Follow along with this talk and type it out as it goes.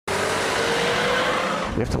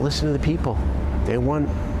We have to listen to the people. They want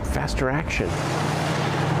faster action.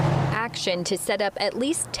 Action to set up at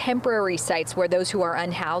least temporary sites where those who are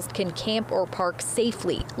unhoused can camp or park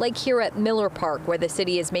safely, like here at Miller Park, where the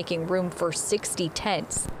city is making room for 60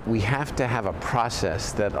 tents. We have to have a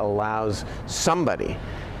process that allows somebody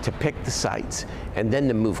to pick the sites and then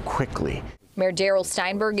to move quickly. Mayor Darrell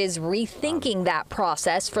Steinberg is rethinking that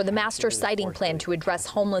process for the master siting plan to address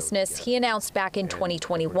homelessness he announced back in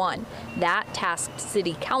 2021. That tasked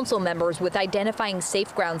city council members with identifying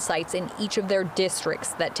safe ground sites in each of their districts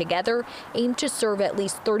that together aim to serve at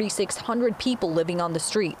least 3,600 people living on the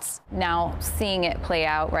streets. Now, seeing it play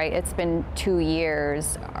out, right, it's been 2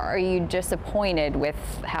 years. Are you disappointed with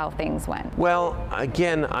how things went? Well,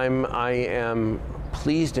 again, I am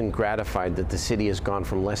pleased and gratified that the city has gone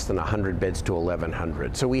from less than 100 beds to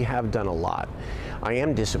 1,100. So we have done a lot. I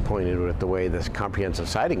am disappointed with the way this comprehensive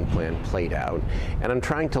siting plan played out, and I'm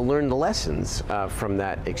trying to learn the lessons from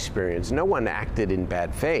that experience. No one acted in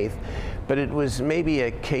bad faith, but it was maybe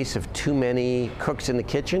a case of too many cooks in the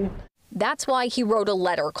kitchen. That's why he wrote a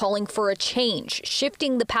letter calling for a change,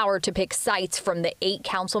 shifting the power to pick sites from the 8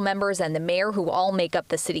 council members and the mayor, who all make up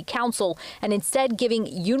the city council, and instead giving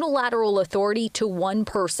unilateral authority to one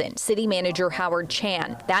person, City Manager Howard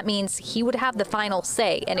Chan. That means he would have the final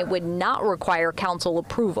say, and it would not require council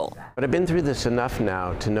approval. But I've been through this enough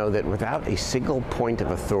now to know that without a single point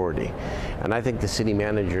of authority, and I think the city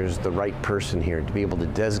manager is the right person here to be able to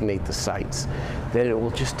designate the sites, that it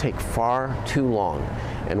will just take far too long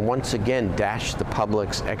and once again dash the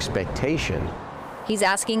public's expectation. He's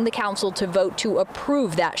asking the council to vote to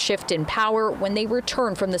approve that shift in power when they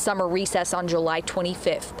return from the summer recess on July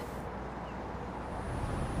 25th.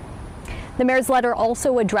 The mayor's letter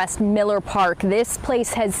also addressed Miller Park. This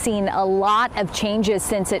place has seen a lot of changes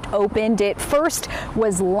since it opened. It first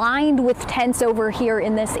was lined with tents over here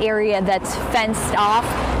in this area that's fenced off,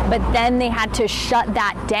 but then they had to shut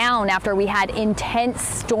that down after we had intense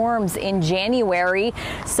storms in January.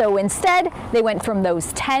 So instead, they went from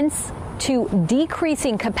those tents to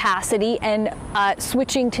decreasing capacity and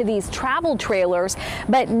switching to these travel trailers.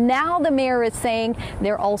 But now the mayor is saying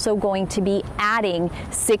they're also going to be adding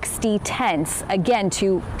 60 tents, again,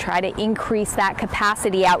 to try to increase that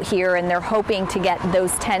capacity out here. And they're hoping to get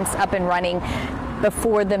those tents up and running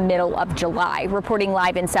before the middle of July. Reporting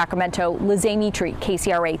live in Sacramento, Lizzie Mitri,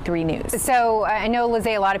 KCRA 3 News. So I know,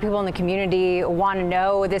 Lizzie, a lot of people in the community want to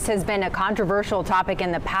know, this has been a controversial topic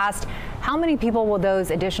in the past. How many people will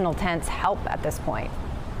those additional tents help at this point?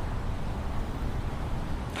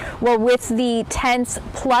 Well, with the tents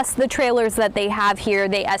plus the trailers that they have here,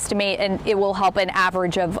 they estimate and it will help an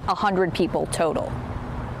average of 100 people total.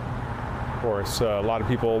 Of course, a lot of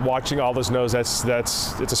people watching all this knows it's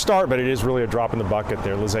a start, but it is really a drop in the bucket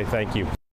there. Lizzie, thank you.